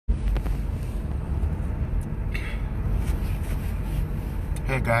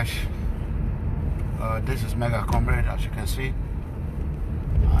Hey guys, this is MEGACOMRADE. As you can see,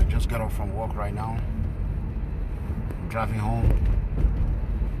 I just got off from work right now. I'm driving home.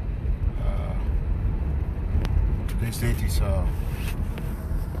 Today's date is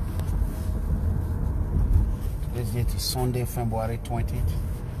Sunday, February 20th,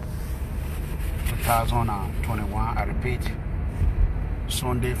 2021. I repeat,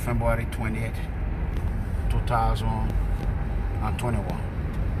 Sunday, February 20th, 2021.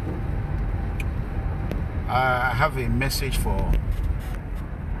 I have a message for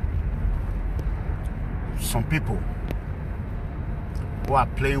some people who are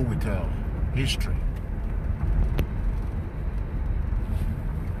playing with history.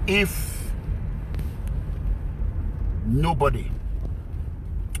 If nobody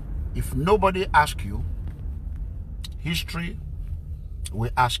asks you, history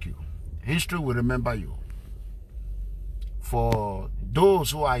will ask you. History will remember you. For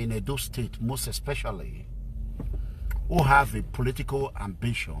those who are in Edo State, most especially, who have a political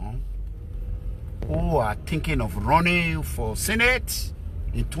ambition, who are thinking of running for Senate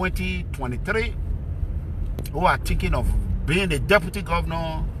in 2023, who are thinking of being a deputy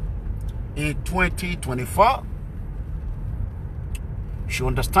governor in 2024, you should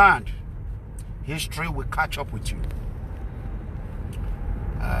understand, history will catch up with you.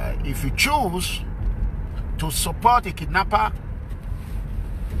 If you choose to support a kidnapper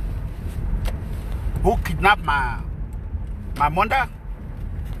who kidnapped my mother,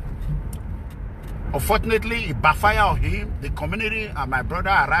 unfortunately it backfired on him. The community and my brother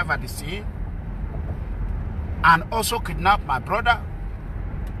arrived at the scene and also kidnapped my brother,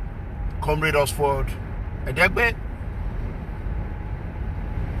 Comrade EDEGBE,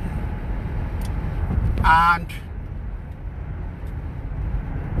 and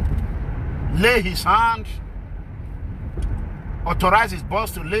lay his hand, authorize his boss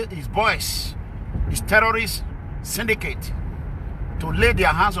to lay his boys, his terrorist syndicate, to lay their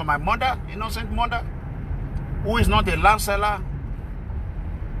hands on my mother, innocent mother, who is not a land seller,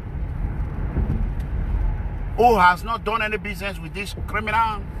 who has not done any business with this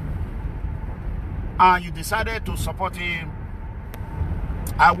criminal, and you decided to support him.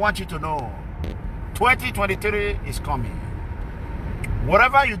 I want you to know, 2023 is coming.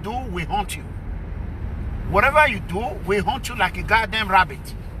 Whatever you do, we hunt you. Whatever you do, we hunt you like a goddamn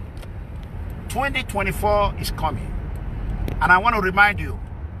rabbit. 2024 is coming. And I want to remind you,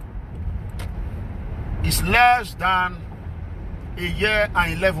 it's less than a year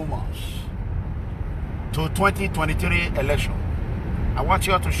and 11 months to 2023 election. I want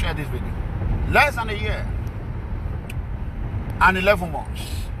you all to share this video. Less than a year and 11 months.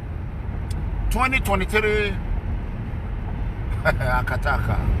 2023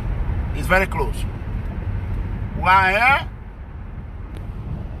 Akataka is very close. Why?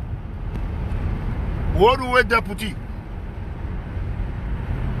 One deputy.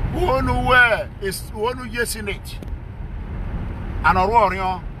 One is one yes in it. And a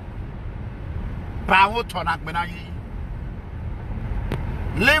warrior. Power tonak benayi.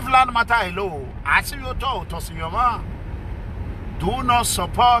 Leave land matter alone. I see you told Tosiyama. Do not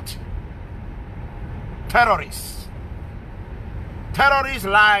support terrorists. Terrorists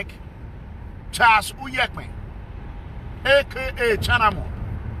like Uyiekpen, aka CHINAMOON.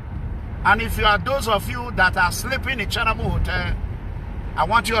 And if you are those of you that are sleeping in CHINAMOON hotel, I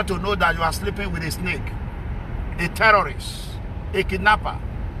want you all to know that you are sleeping with a snake, a terrorist, a kidnapper.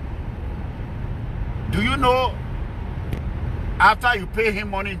 Do you know, after you pay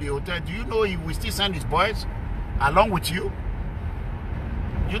him money in the hotel, do you know he will still send his boys along with you?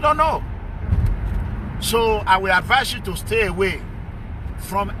 You don't know. So I will advise you to stay away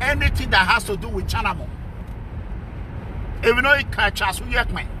from anything that has to do with CHINAMOON. Even though it catches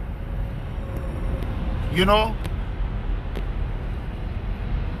Uyiekpen, you know,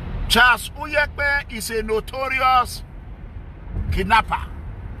 Charles Uyiekpen is a notorious kidnapper,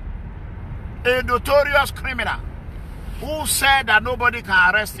 a notorious criminal who said that nobody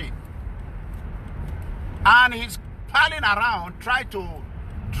can arrest him. And he's piling around, trying to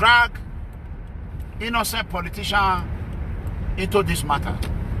drag innocent politicians into this matter.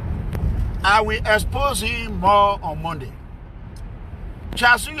 I will expose him more on Monday.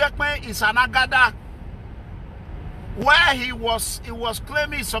 Charles Uyiekpen is an agada where he was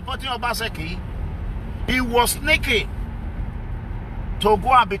claiming supporting Obaseki. He was sneaking to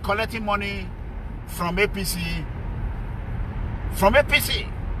go and be collecting money from APC.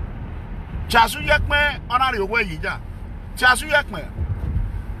 Charles Uyiekpen honor your way. Charles Uyiekpen,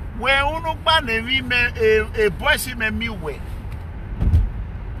 when unu gba nevi me a boy si me mi we.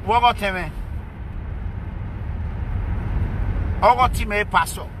 What got him? Ogo time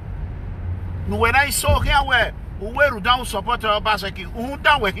pastor. No when I saw here where we down support Obaseki, who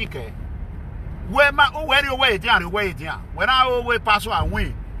down where he can. Where my where you way down, way down. When I always pass and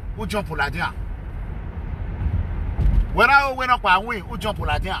win, who jump la down. When I always up and win, who jump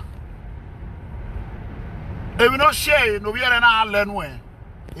la down. They will not share no we are na learn where.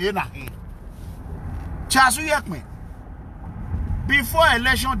 Charles Uyiekpen, before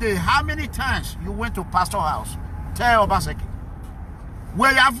election day, how many times you went to pastor house? Tell Obaseki.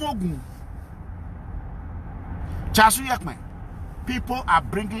 Where you have vogun. Charles Uyiekpen, people are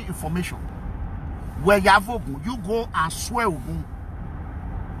bringing information. Where you have vogun, you go and swear ogun.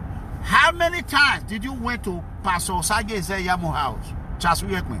 How many times did you went to Pastor Sage Zeyamo house? Charles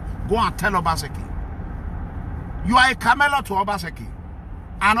Uyiekpen, go and tell Obaseki. You are a camelo to Obaseki.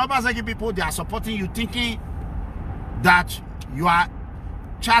 And Obaseki people, they are supporting you, thinking that you are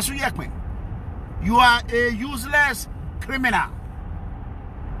Charles Uyiekpen. You are a useless criminal.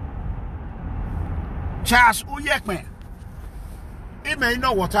 Charles Uyiekpen. It may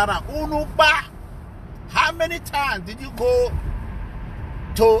know what Unuba. How many times did you go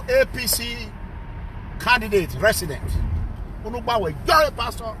to APC candidate resident? Unuba were you're a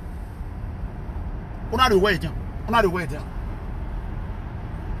pastor. Una the way down. Una the way down.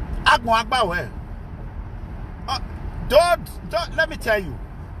 Don't let me tell you.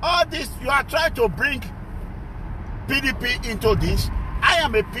 All this you are trying to bring PDP into this. I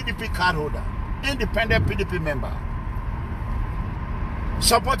am a PDP card holder, independent PDP member,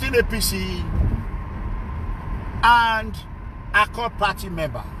 supporting APC and Accord Party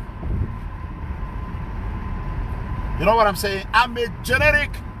member. You know what I'm saying? I'm a generic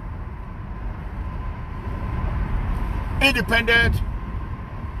independent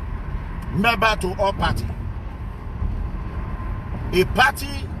member to all party. A party,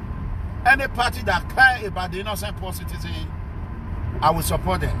 any party that care about the innocent poor citizen, I will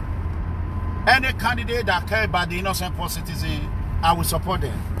support them. Any candidate that care about the innocent poor citizen, I will support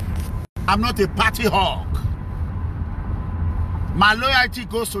them. I'm not a party hawk. My loyalty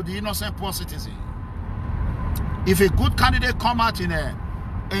goes to the innocent poor citizen. If a good candidate come out in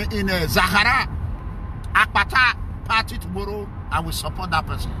a Zahara, Akpata party tomorrow, I will support that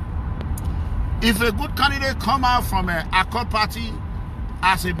person. If a good candidate come out from an Accord Party,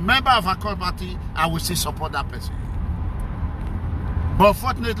 as a member of Accord Party, I will still support that person. But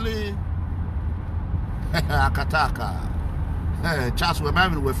fortunately, Akataka, Charles, we're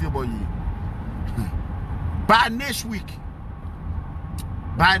having with you, boy. By next week,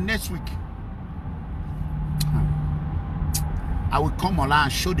 I will come online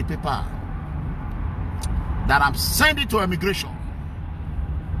and show the paper that I'm sending to immigration.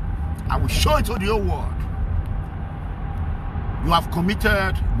 I will show it to the whole world. You have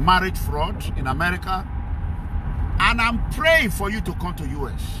committed marriage fraud in America, and I'm praying for you to come to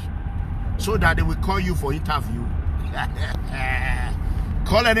US so that they will call you for interview.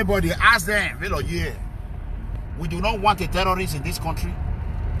 Call anybody, ask them, hello, yeah. We do not want a terrorist in this country.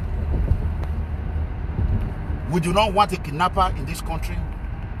 We do not want a kidnapper in this country.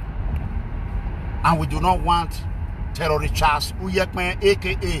 And we do not want terrorist Charles Uyiekpen,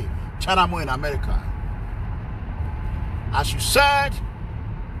 aka CHINAMOON in America. As you said,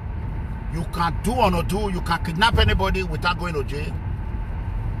 you can do or not do, you can kidnap anybody without going to jail.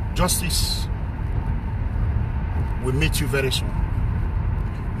 Justice will meet you very soon.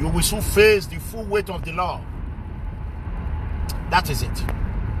 You will soon face the full weight of the law. That is it.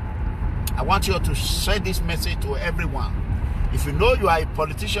 I want you to send this message to everyone. If you know you are a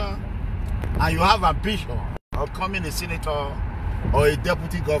politician and you have ambition of becoming a senator or a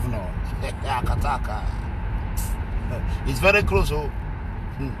deputy governor, it's very close. Oh,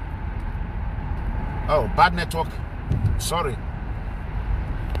 bad network. Sorry.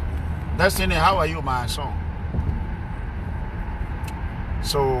 Destiny, how are you, my son?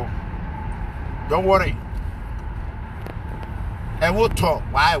 So, don't worry. And we'll talk.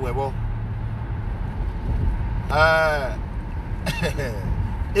 Why we will?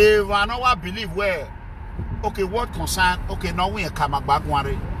 If I know what believe where, okay, what concern? Okay, now we come back one.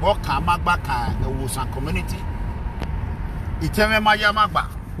 What come back the WHISTLEBLOWER community? Iteme ma yamagba,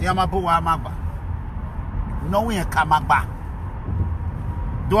 yamabu wa magba. No we come back.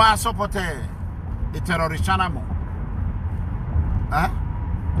 Do I support a terrorist CHINAMOON? Huh?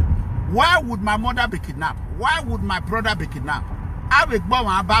 Why would my mother be kidnapped? Why would my brother be kidnapped? I will go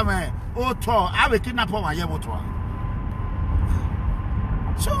and buy my auto. I will kidnap my yewoto.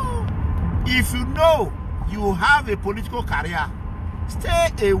 So, if you know you have a political career,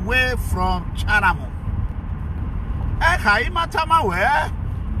 stay away from CHINAMOON.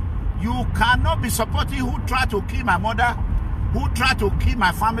 You cannot be supporting who try to kill my mother who try to kill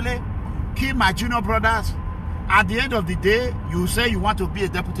my family, kill my junior brothers. At the end of the day, you say you want to be a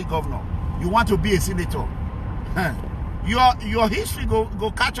deputy governor. You want to be a senator. Your history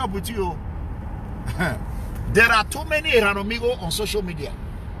go catch up with you. There are too many ERANOMIGHO on social media.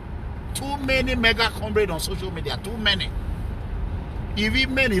 Too many MEGACOMRADE on social media. Too many.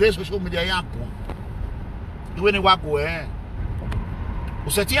 Even many social media yankun. When you walk away,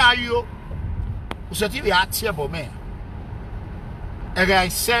 useti ayo, useti we are here for me. And I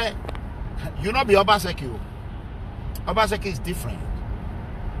say, you know, be Obaseki. Obaseki is different.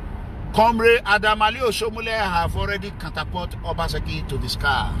 Comrade Adamali Oshomule have already catapulted Obaseki to the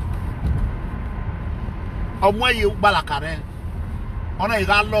sky. Omwe you balakare. Ona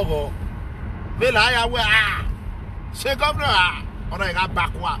iga logo. Bela ya we say governor. Ona iga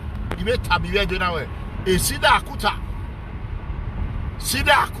bakwa. Ibe tabiwe do na we. Sida akuta.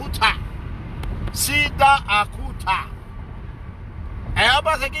 Sida akuta. Sida akuta.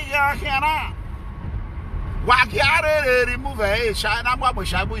 Obaseki ya kiana. Wakiare remove China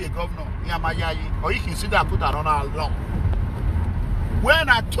Shabu ye governor. Yamayayi. Or you can see that put on our long. When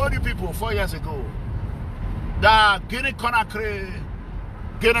I told you people 4 years ago that Guinea Conakry,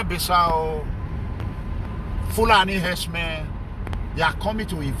 Guinea Bissau, Fulani Hesme, they are coming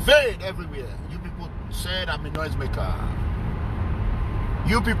to invade everywhere. You people said I'm a noisemaker.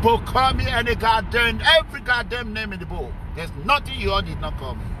 You people call me every goddamn name in the book. There's nothing you all did not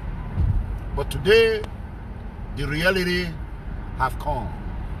call me. But today, the reality have come.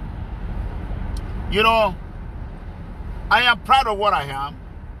 You know, I am proud of what I am.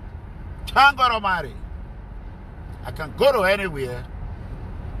 Thank God Almighty. I can go to anywhere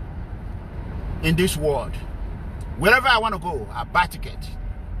in this world. Wherever I want to go, I buy ticket.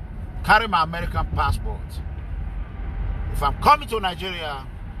 Carry my American passport. If I'm coming to Nigeria,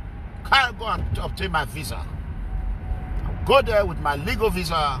 I go and obtain my visa. I'll go there with my legal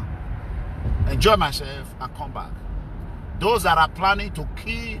visa, enjoy myself, and come back. Those that are planning to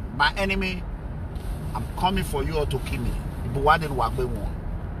kill my enemy, I'm coming for you all to kill me. Ibuwade Wagbe won.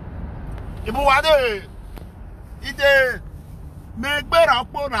 Ibuwade, ide megbera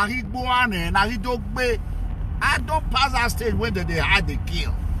opo na higbo ane na hidogbe. I don't pass that stage when they had the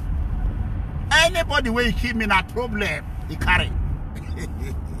kill. Anybody when he kill me na problem, he carry.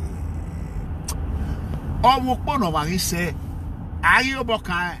 Owo no wa he say, ayo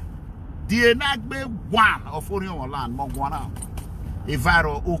bokan. The EDEGBE one of Orion land, Mogwana. A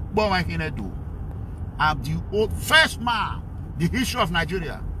viral Okboma Hinedu. I'm the first man, the history of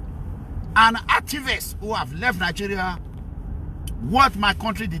Nigeria. An activist who have left Nigeria. What my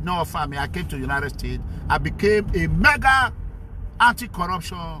country did not offer me, I came to the United States. I became a mega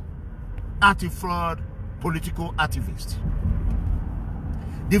anti-corruption, anti-fraud political activist.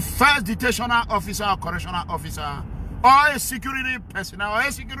 The first detational officer or correctional officer or a security personnel or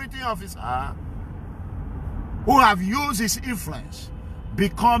a security officer who have used his influence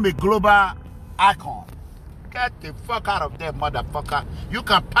become a global icon. Get the fuck out of there, motherfucker. You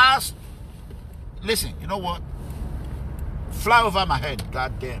can pass. Listen, you know what? Fly over my head,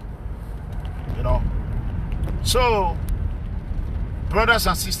 goddamn. You know. So, brothers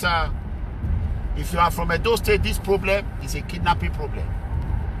and sisters, if you are from Edo State, this problem is a kidnapping problem.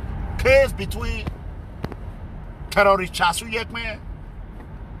 Case between terrorist Uyiekpen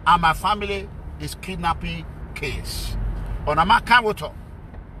and my family is kidnapping case. On a makawoto,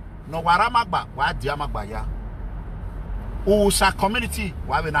 no waramagba wa diamagba ya. UWUSAN community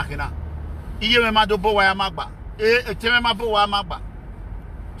wa benakina. Iye madobo wa magba. Eteme mabo wa magba.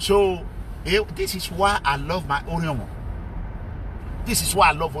 So this is why I love my Oriomo. This is why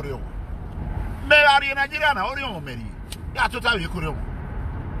I love Oriomo. Me are Nigeria na Oriomo meri. Ya total we Oriomo.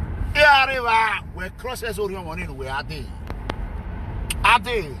 We crosses Oriomo in we are there.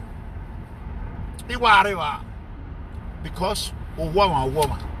 Ade. Iwa because oh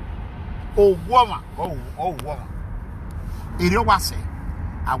woman. Iriowase.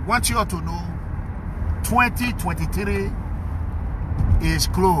 I want you all to know 2023 is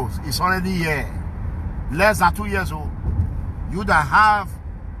close. It's already here. Less than 2 years old. You that have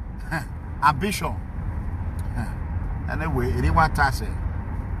ambition. Anyway, Iriowase.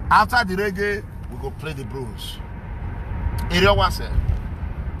 After the reggae, we go play the blues. Iriowase.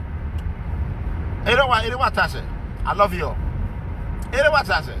 Iriowase. I love you.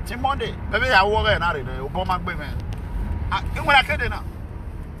 Iriowase. Till Monday. Maybe I walk in out there. Obama gbe man.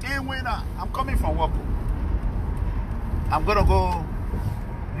 I'm coming from work. I'm gonna go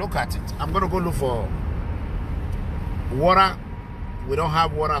look at it. I'm gonna go look for water. We don't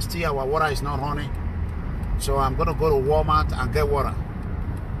have water still. Our water is not running. So I'm gonna go to Walmart and get water.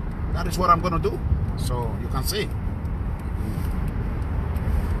 That is what I'm gonna do. So you can see.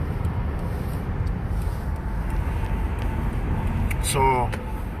 So,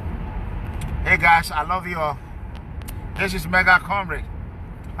 hey guys, I love you all. This is MEGACOMRADE,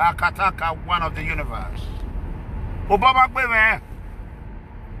 Akataka, one of the universe. Obama Bebe.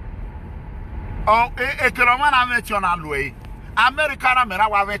 Oh, Ekelomana Meti on Alway. Americana Mera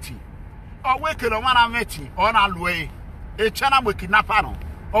Waveti. Oh, Wekelomana Meti on Alway. A China with kidnapper.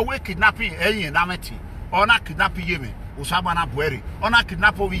 Or we kidnapping a Nameti. Or not kidnapping Yemen. Usabana Bueri. Or not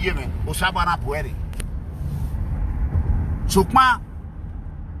kidnapping Yemen. Usabana Bueri. Sukma.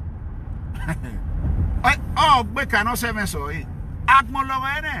 Oh, we cannot say so.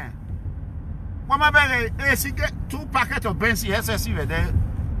 Agmolowene. Mama beg a cigarette, 2 packets of Benzi SSC there.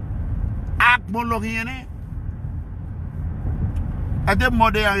 Agmologene. At the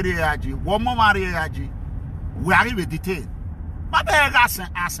modern area, one more area, we are even detained. My bag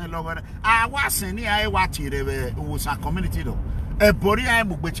as a lover. I was in the UWUSAN community though. A body I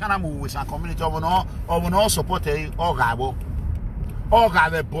am with CHINAMOON community of no support or gabo. Or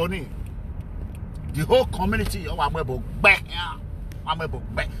gabo bony. The whole community of Amebo back here. Amebo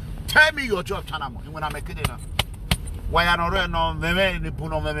back. Tell me your job, CHINAMOON. When I make it enough. Why are no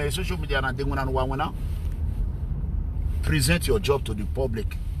meme social media and they want one now? Present your job to the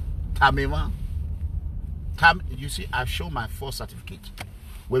public. Tamima. You see, I show my 4 certificate.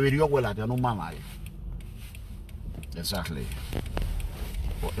 Where we well at the no mama. Exactly.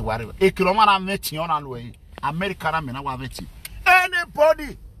 Whatever. A kilometer met on our way. American Amena.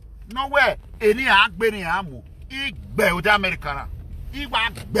 Anybody, nowhere, any Agbeni Amu, EDEGBE with Americana.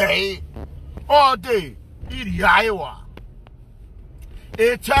 EDEGBE all day. Iowa.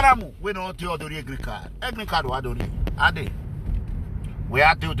 A charamu, we don't do the green card. A green card, what do they? Are they? We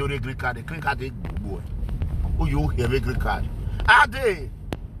are to do the green card, the green card, boy. Oh, you have a green card. Are they?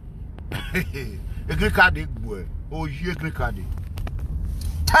 A green card, boy. Oh, you green card.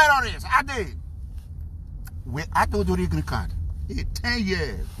 Terrorists, are they? We are to do the green card. 10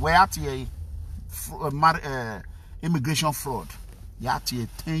 years. We are to immigration fraud. You are to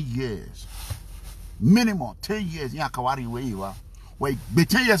 10 years. Minimum 10 years. You are kawari where you are. Wait, be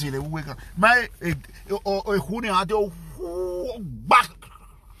 10 years in the week. My who are the back.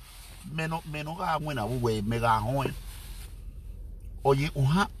 Meno when I will mega home. Or you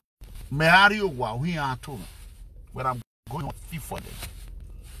Mario, we are too. When I'm going on fee for them.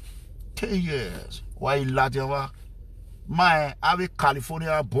 10 years. Why Lajava? My Ave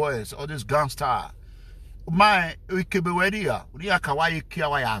California boys, all this gangster. My Uyiekpen, we are Kawaii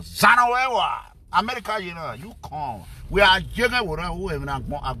Kiawaya, Zanawewa. America, you know, you come. We are younger who have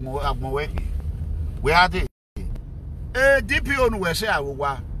Agmo. We are the DPO no say I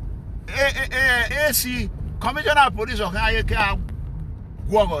will. AC Commissioner of Police of Hayeka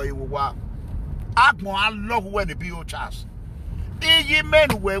Guago, you will. Agmo, I love when the BO chas. Ye men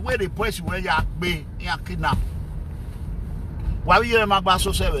where the place where you be kidnapped. Why you my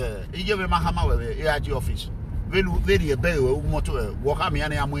basso server? You give my hammer AIG office. Very a bay motor walk me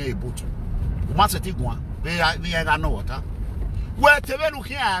and I'm a boot. Once a tick one, they are no water. Where Tevenu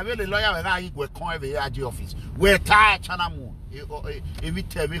here, really lawyer and I were coin the AIG office. Where tired CHINAMOON. If it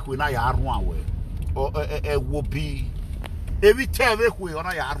tell me when I are one way, or a whoopee. If it tell me when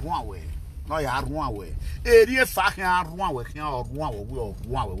I are one way, no, you are one way. A dear fucking one way, or one way, or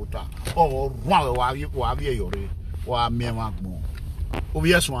one way, or me magmo. Oh,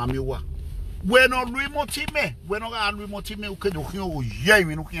 yes, one me wa. We're not remote me. We're not remote me. Okay, you yay,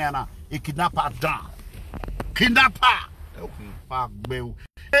 Nukiana, a kidnapper down. Kidnapper. Okay, fuck, Bill.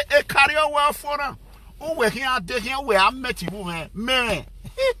 A carrier well for them. Oh, we're here, where I met you, man.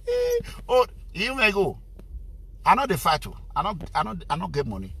 Oh, you may go. I know the fight. I don't get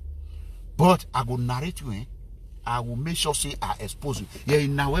money. But I will narrate you, I will make sure say I expose you. Yeah,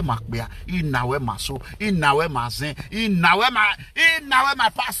 in now where Macbea, in now where my soul, in now where my zen, in now where my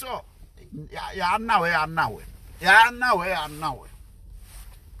pastor. Yeah, now where. Yeah, now where.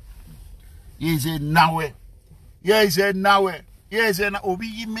 Is it now where? Yeah, is it now where? Yeah, is it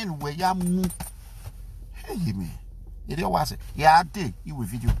obi men where ya mu. Hey, me. It was yeah, day you will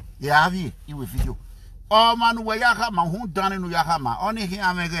video. Yeah, you will video. Oh man, where ya have my who done in Yahama, only here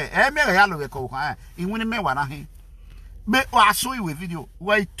I make a yellow echo. In winning me one. But I saw you with video.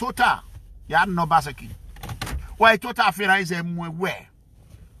 Why total? Ya no basaki. Why total feel is a where?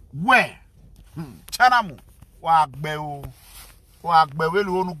 CHINAMOON. Wagbe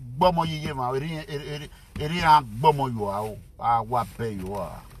will bomb you, my bomb you are. What pay you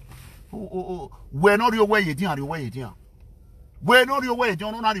are. We're not your way, you dear, your way, dear. We're not your way,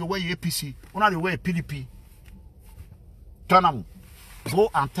 don't know your way, APC, not your way, PDP. CHINAMOON. Go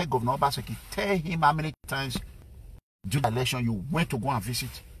and take Governor Basaki. Tell him how many times during the election, you went to go and visit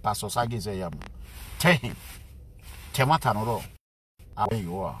Pastor Sage Zeyamu. Tell him, Temata no, where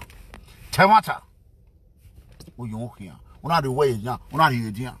you are. Temata, who you here? Una the way, una the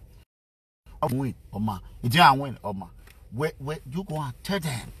idea. Win, Oma, idea win, Oma. Where you go and tell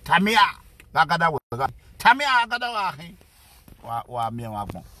them, Tamia, Bagada, Tamia, Agada, wa me wa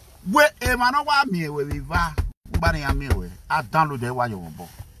bon. Where a man wa me we va, Ubani a me we. I download the wa you bo.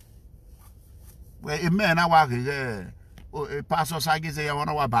 Where a man I wa a pastor Sage say you want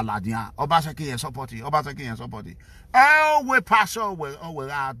to baladia. Obaseki and support it. Obaseki and support it. Oh, we pastor we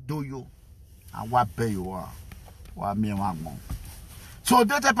I do you. And what pay you are. What me one more. So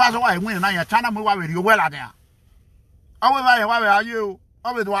that pastor why win now your China move with you well at there. Why are you?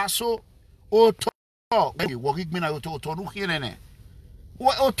 Over do so oh hey working me now to look here in it.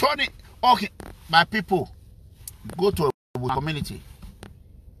 Oh Tony okay my people go to a community.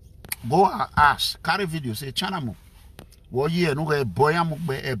 Go and ask, carry video, say CHINAMOON. What year no a boy am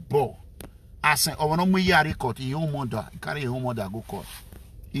a ball. I say, oh no me ya record, your mother, carry your mother go court.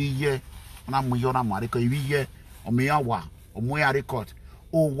 Ye na mu yona mariko, ye or me awa, or me ya record.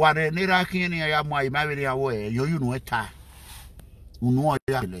 Oh what a nera kin ya my marry away, you know a tie. You know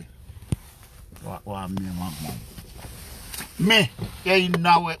ya what me, ye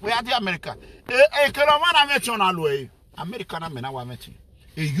now we are the America. A Caravana met on our way. American Menawa meeting.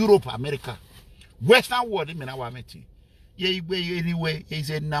 Europe, America, Western world, Menawameti. Ye anyway, he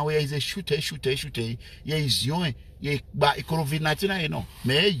said now he is a shooter. Ye is young, ye by COVID-19, you know.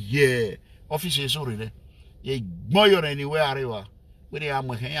 Me, ye officers already. Ye moyor anywhere, Arewa. Where they are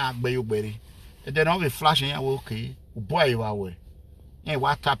with him, you berry. And then all the flashing, okay, boy, you are way. And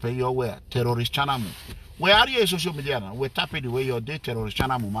what tapping your way, terrorist CHINAMOON. Where are you social media? We're tapping the way your day terrorist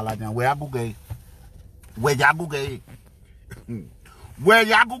CHINAMOON, Malagan, where Abu Gay. Where Abu Gay. Where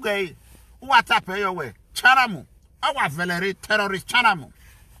you go, what happened your way? CHINAMOON. I was very terrorist CHINAMOON.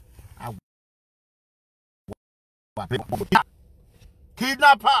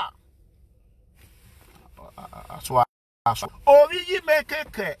 Kidnapper. Oh, we make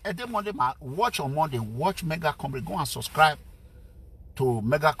a watch on Monday, watch MEGACOMRADE. Go and subscribe to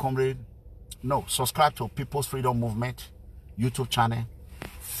MEGACOMRADE. No, subscribe to People's Freedom Movement YouTube channel.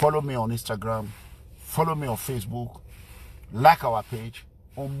 Follow me on Instagram. Follow me on Facebook. Like our page.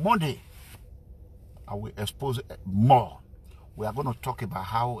 On Monday, I will expose more. We are going to talk about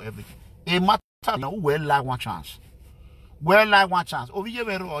how everything. A matter now, well, like one chance. Well, like one chance. Over here,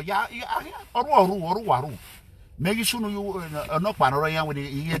 or maybe soon you not panorama with the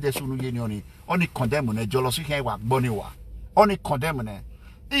year the soon union. Only condemn a jealousy here, Boniwa. Only condemn it.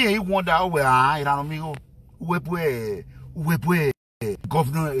 You wonder where ERANOMIGHO, Uyiekpen,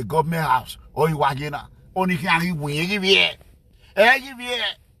 government house, or you are only can we give ye. E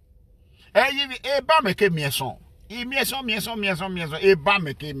ba me ke mieson. E mieson. E ba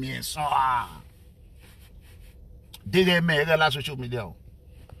me ke mieson. Dege me la social media.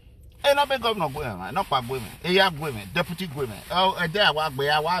 E no be governor go man, no pa go me. E ya go me, deputy go me. Oh, e dey wa gbe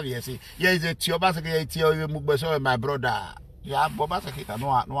ya wa we say. Ye is a ti Obaseki e ti o mu gbe so my brother. Ya Obaseki ka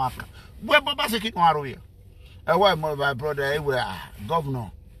no aka. We Obaseki no aro here. E why my brother e we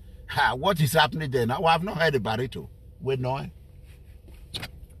governor. What is happening there now? We have not heard about it. We know it.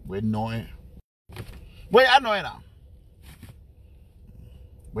 We are now.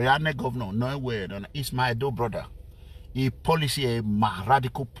 We are not governor. No way. It's my do brother. He policy a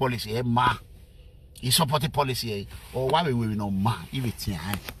radical policy a he supported policy or why we will no ma if it's here.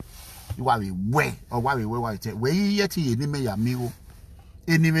 You are we way or why we we yet he ni me ya migo.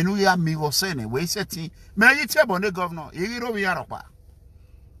 Eni menu ya migo sene we seti me yi table the governor. Iri ro we aropa.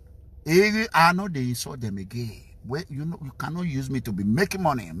 Iri I know they insult them again. Where you know you cannot use me to be making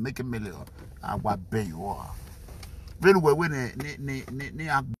money and making million. I will pay you all. Very well when ne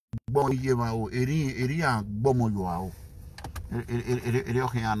agbo ye ma o eri agbo you are. Eri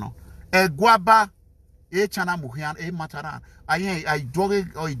ohiano. Egwaba e CHINAMOON e matara. I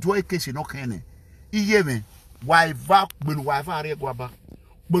do case no kene. Iye me why va gbelu why va re egwaba.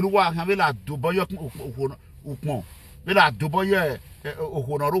 Gbelu wa kan be la doboyo ukpon. Be la doboyo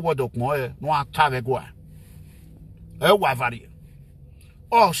ohono ro wodo pon e no atave gwa. Vari.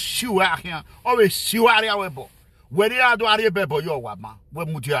 Oh, shiwa here. Oh, we shiwa webo. Where they are do are bebo yo wama. We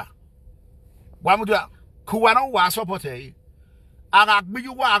mudia. Wamudia. Kuwano wa support eh. Aga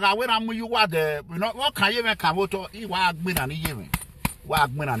you wa aga when I'm you wa the you know what can you make kamoto I wa agmin and yeme. Wa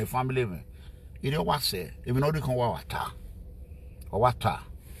agmin and the family me. You know what say? If you know the con wata. Or wata.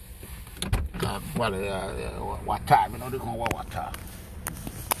 Wata, you know the con wata.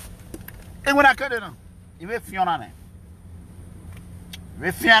 And when I cut it, you may Fiona. We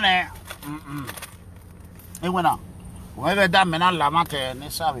fiane. E wena. Whenever that man la mate,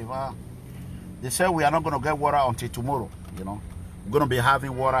 they say we are not going to get water until tomorrow. You know, we're going to be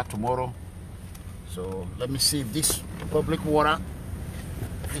having water tomorrow. So let me see if this public water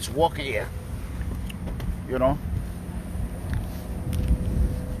is working here. You know,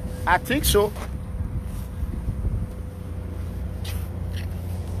 I think so.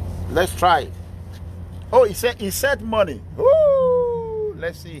 Let's try it. Oh, he said money. Woo!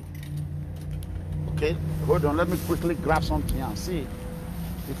 Let's see. Okay, hold on. Let me quickly grab something and see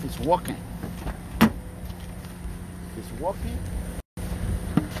if it's working. If it's working,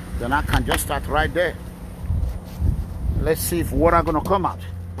 then I can just start right there. Let's see if water gonna come out.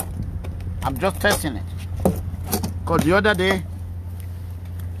 I'm just testing it. Because the other day,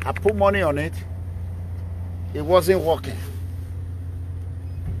 I put money on it. It wasn't working.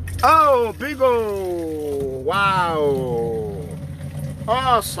 Oh, Bigo! Wow!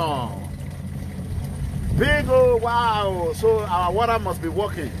 Awesome! Bigo! Wow! So our water must be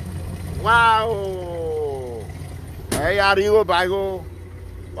working. Wow! Hey, Arigo, Bigo.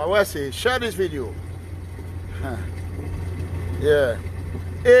 But what's say? Share this video. Yeah.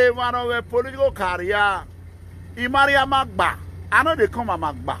 Hey, one of the political career. Imaria Magba. I know they come a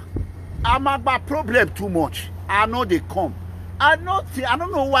Magba. A Magba problem too much. I know they come. I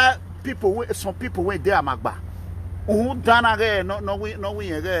don't know why some people went there Magba. Who done again? No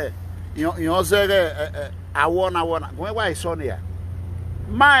we again. You say I wanna. Why is on here?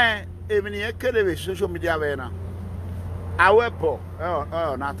 My even here can social media now. I will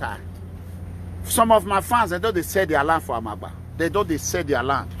not that. Some of my fans, they don't they set their land for Amagba. They don't they set their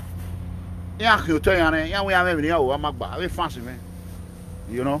land. Yeah, you tell you, yeah, we have even here Amagba. We fancy me.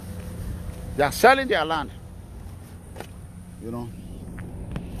 You know, they are selling their land. You know.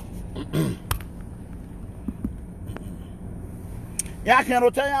 Yeah, can you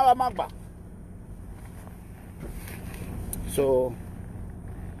tell you Amagba? So,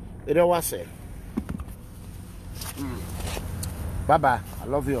 you know what I say. Bye bye. I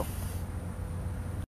love you.